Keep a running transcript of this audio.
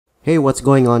Hey, what's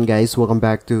going on, guys? Welcome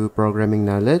back to Programming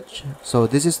Knowledge. So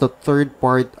this is the third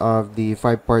part of the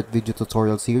 5-part video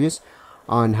tutorial series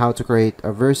on how to create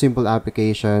a very simple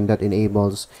application that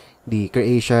enables the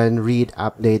creation, read,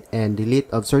 update, and delete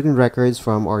of certain records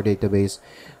from our database.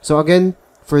 So again,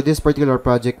 for this particular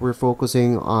project, we're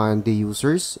focusing on the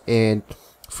users, and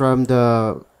from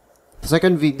the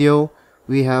second video,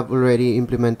 we have already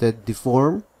implemented the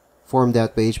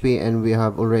form.php, and we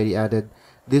have already added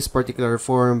this particular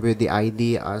form with the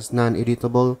ID as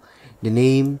non-editable, the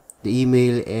name, the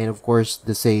email, and of course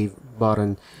the save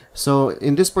button. So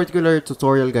in this particular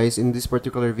tutorial, guys, in this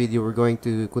particular video, we're going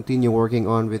to continue working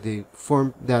on with the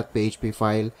form.php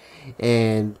file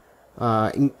and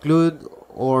include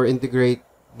or integrate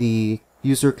the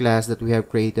user class that we have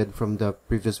created from the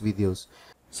previous videos.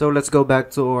 So let's go back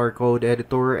to our code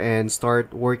editor and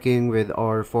start working with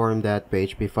our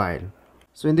form.php file.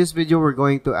 So in this video, we're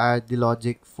going to add the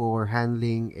logic for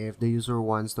handling if the user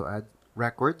wants to add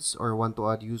records or want to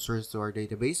add users to our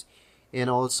database. And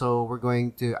also, we're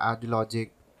going to add the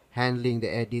logic handling the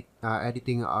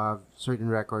editing of certain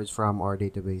records from our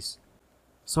database.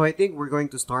 So I think we're going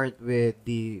to start with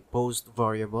the post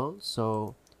variable.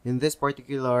 So in this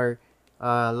particular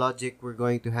logic, we're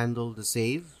going to handle the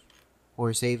save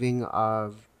or saving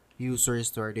of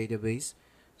users to our database.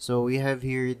 So we have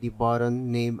here the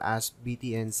button name as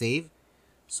btn save.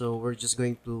 So we're just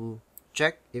going to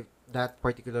check if that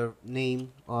particular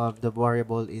name of the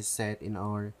variable is set in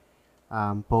our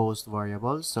post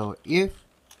variable. So if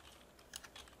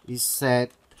is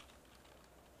set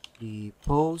the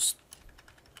post,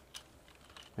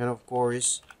 and of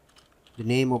course the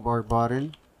name of our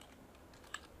button,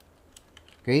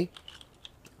 okay,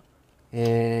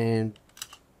 and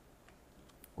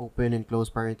open and close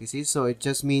parentheses. So it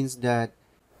just means that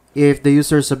if the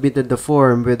user submitted the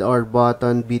form with our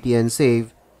button btn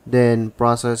save, then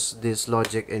process this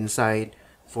logic inside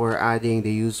for adding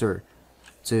the user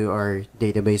to our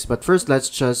database. But first, let's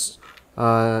just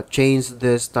change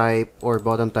this type or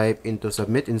button type into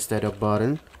submit instead of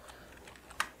button,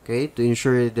 okay, to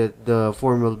ensure that the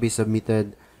form will be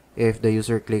submitted if the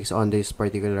user clicks on this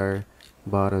particular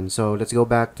button. So let's go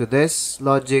back to this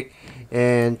logic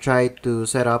and try to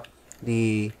set up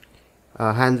the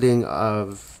handling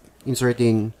of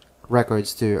inserting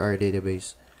records to our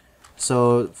database.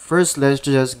 So first, let's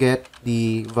just get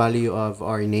the value of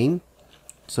our name.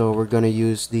 So we're gonna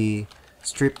use the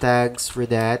strip tags for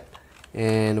that,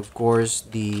 and of course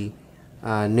the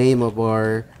name of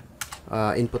our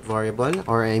input variable,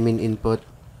 or I mean input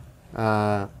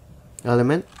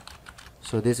element.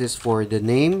 So this is for the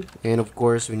name, and of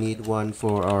course we need one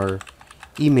for our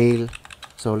email.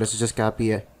 So let's just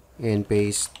copy and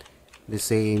paste the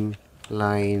same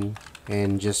line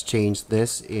and just change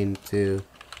this into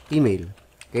email,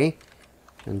 okay,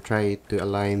 and try to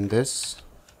align this.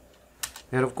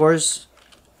 And of course,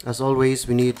 as always,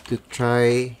 we need to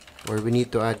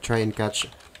add try and catch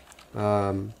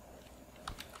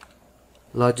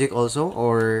logic also,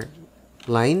 or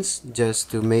lines, just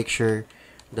to make sure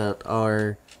that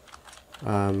our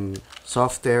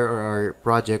software or our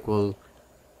project will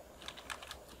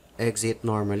exit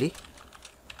normally,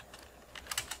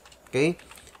 okay.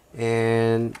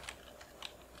 And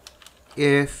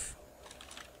if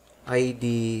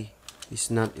id is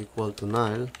not equal to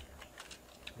null,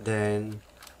 then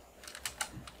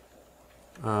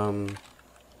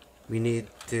we need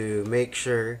to make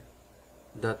sure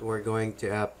that we're going to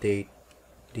update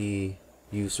the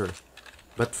user.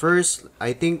 But first,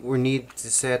 I think we need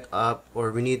to set up,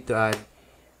 or we need to add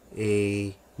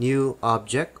a new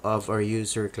object of our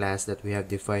user class that we have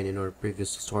defined in our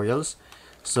previous tutorials.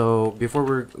 So before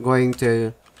we're going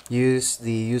to use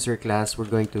the user class,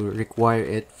 we're going to require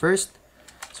it first.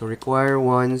 So require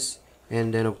once,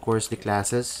 and then of course the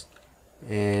classes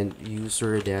and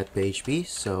user.php.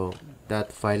 So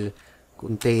that file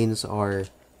contains our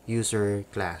user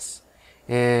class,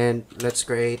 and let's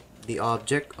create the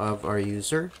object of our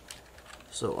user.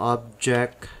 So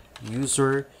object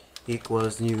user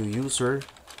equals new user,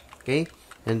 okay,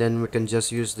 and then we can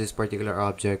just use this particular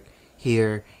object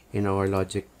here in our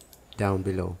logic down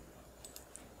below.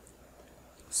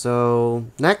 So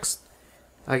next,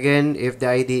 again, if the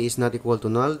id is not equal to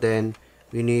null, then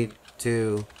we need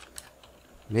to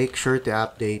make sure to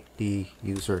update the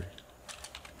user,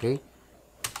 okay,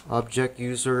 object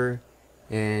user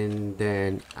and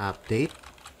then update.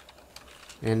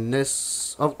 And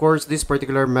this, of course, this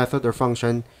particular method or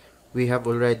function, we have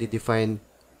already defined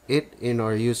it in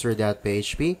our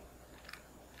user.php.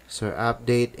 So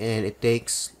update, and it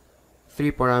takes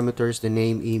 3 parameters, the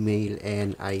name, email,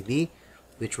 and ID,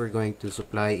 which we're going to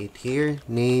supply it here,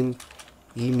 name,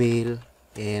 email,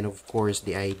 and of course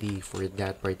the ID for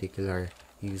that particular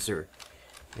user.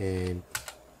 And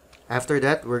after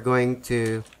that, we're going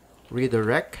to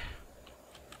redirect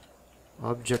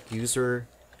object user,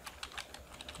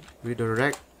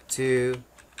 redirect to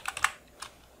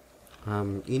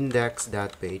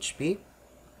index.php,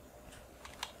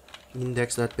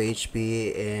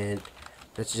 and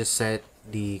let's just set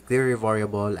the query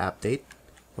variable update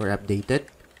or updated.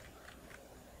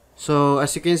 So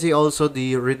as you can see, also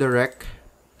the redirect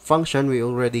function, we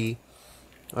already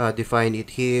define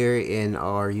it here in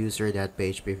our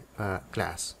user.php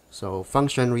class. So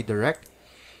function redirect,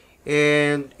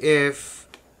 and if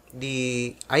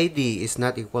the ID is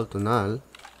not equal to null,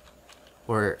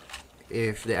 or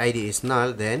if the ID is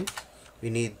null, then we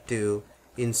need to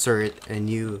insert a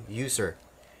new user.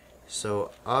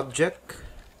 So object,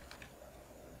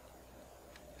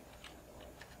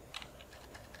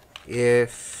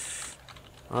 if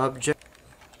object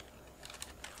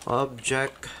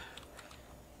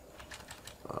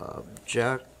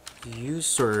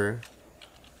user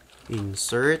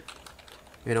insert,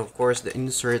 and of course the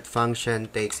insert function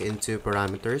takes into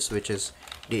parameters, which is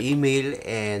the email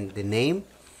and the name.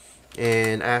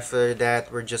 And after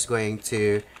that, we're just going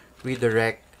to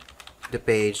redirect the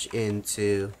page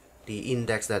into the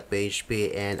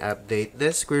index.php and update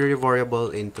this query variable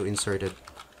into inserted.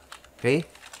 Okay,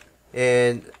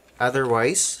 and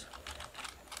otherwise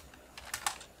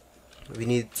we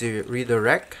need to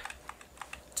redirect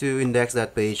to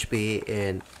index.php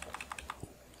and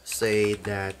say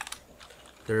that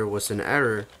there was an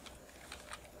error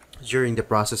during the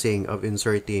processing of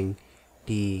inserting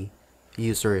the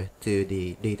user to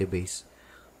the database.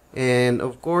 And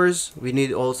of course, we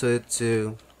need also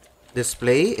to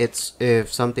display it's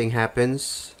if something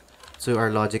happens to our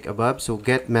logic above. So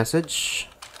get message.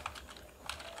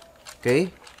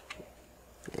 Okay,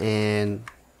 and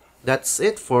that's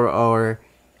it for our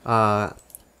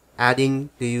adding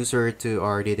the user to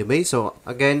our database. So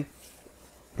again,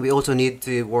 we also need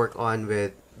to work on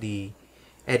with the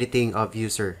editing of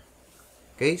user.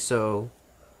 Okay, so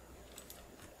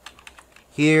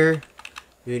here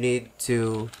you need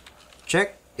to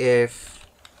check if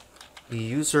the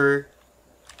user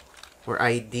or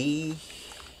ID,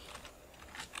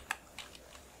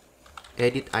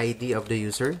 edit ID of the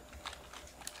user,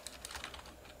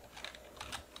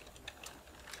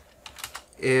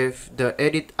 if the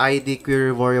edit ID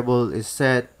query variable is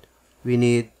set, we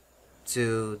need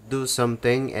to do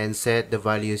something and set the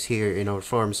values here in our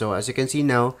form. So as you can see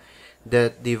now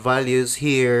that the values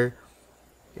here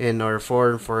in our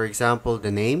form, for example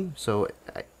the name, so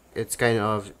it's kind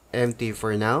of empty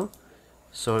for now.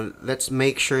 So let's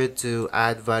make sure to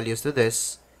add values to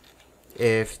this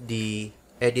if the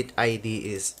edit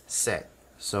ID is set.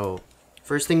 So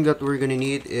first thing that we're gonna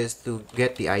need is to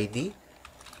get the ID.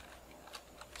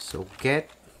 So get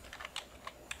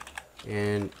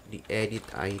and the edit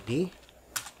ID,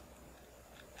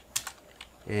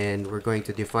 and we're going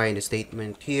to define a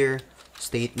statement here,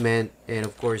 statement, and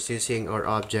of course using our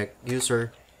object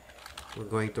user, we're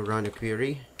going to run a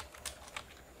query.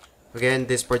 Again,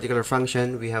 this particular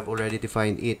function, we have already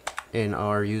defined it in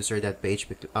our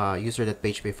user.php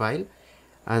file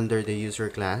under the user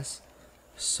class.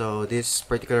 So this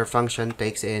particular function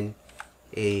takes in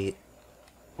a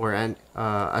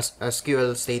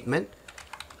SQL statement.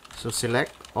 So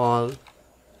select all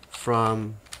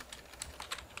from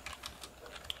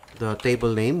the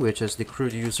table name, which is the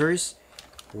CRUD users,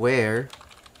 where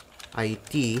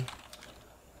ID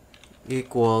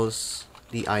equals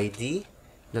the ID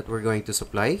that we're going to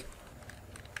supply.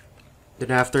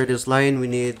 Then after this line, we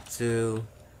need to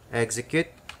execute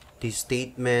the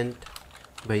statement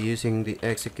by using the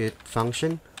execute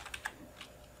function,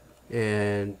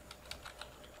 and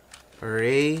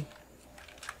array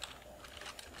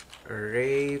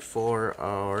for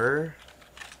our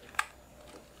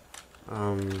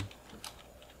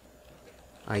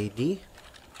ID.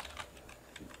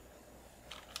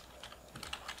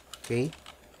 Okay,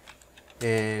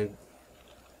 and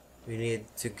we need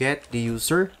to get the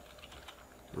user.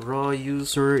 Raw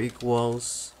user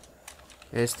equals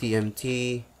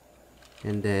stmt,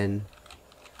 and then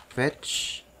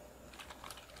fetch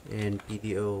and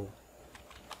PDO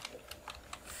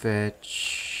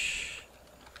fetch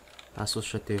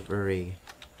associative array.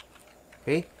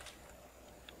 Okay,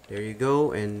 there you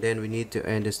go. And then we need to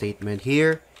end the statement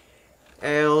here,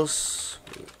 else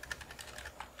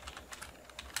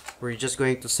we're just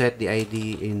going to set the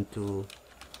ID into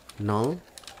null,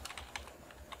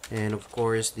 and of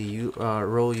course the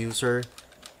row user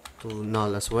to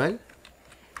null as well.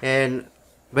 And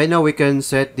By now we can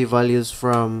set the values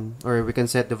from, or we can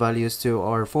set the values to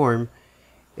our form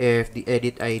if the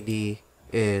edit ID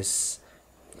is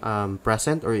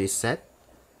present or is set.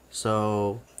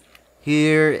 So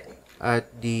here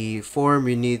at the form,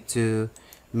 you need to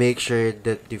make sure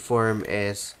that the form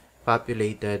is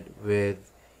populated with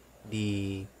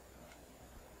the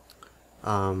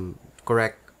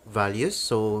correct values.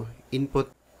 So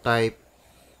input type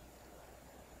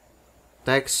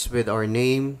text with our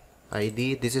name,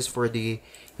 ID. This is for the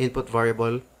input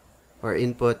variable or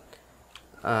input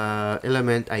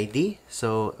element ID.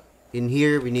 So in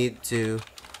here we need to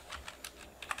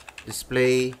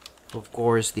display, of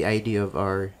course, the ID of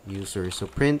our user. So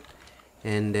print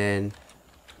and then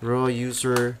row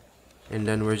user, and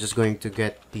then we're just going to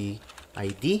get the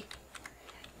ID.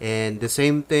 And the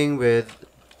same thing with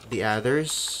the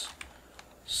others.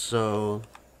 So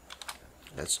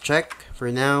let's check for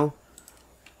now.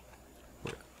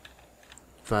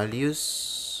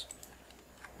 Values,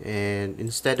 and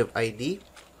instead of ID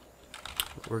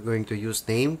we're going to use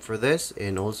name for this,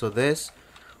 and also this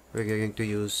we're going to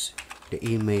use the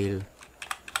email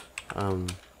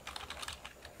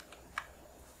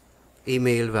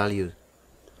value.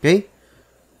 Okay,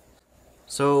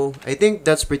 so I think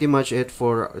that's pretty much it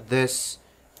for this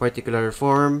particular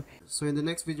form. So in the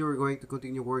next video we're going to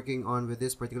continue working on with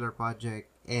this particular project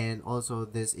and also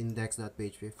this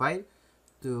index.php file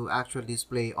to actually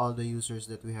display all the users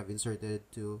that we have inserted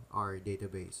to our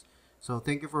database. So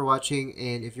thank you for watching,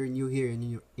 and if you're new here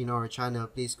in our channel,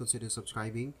 please consider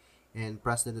subscribing and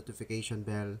press the notification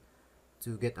bell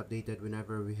to get updated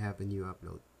whenever we have a new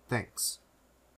upload. Thanks.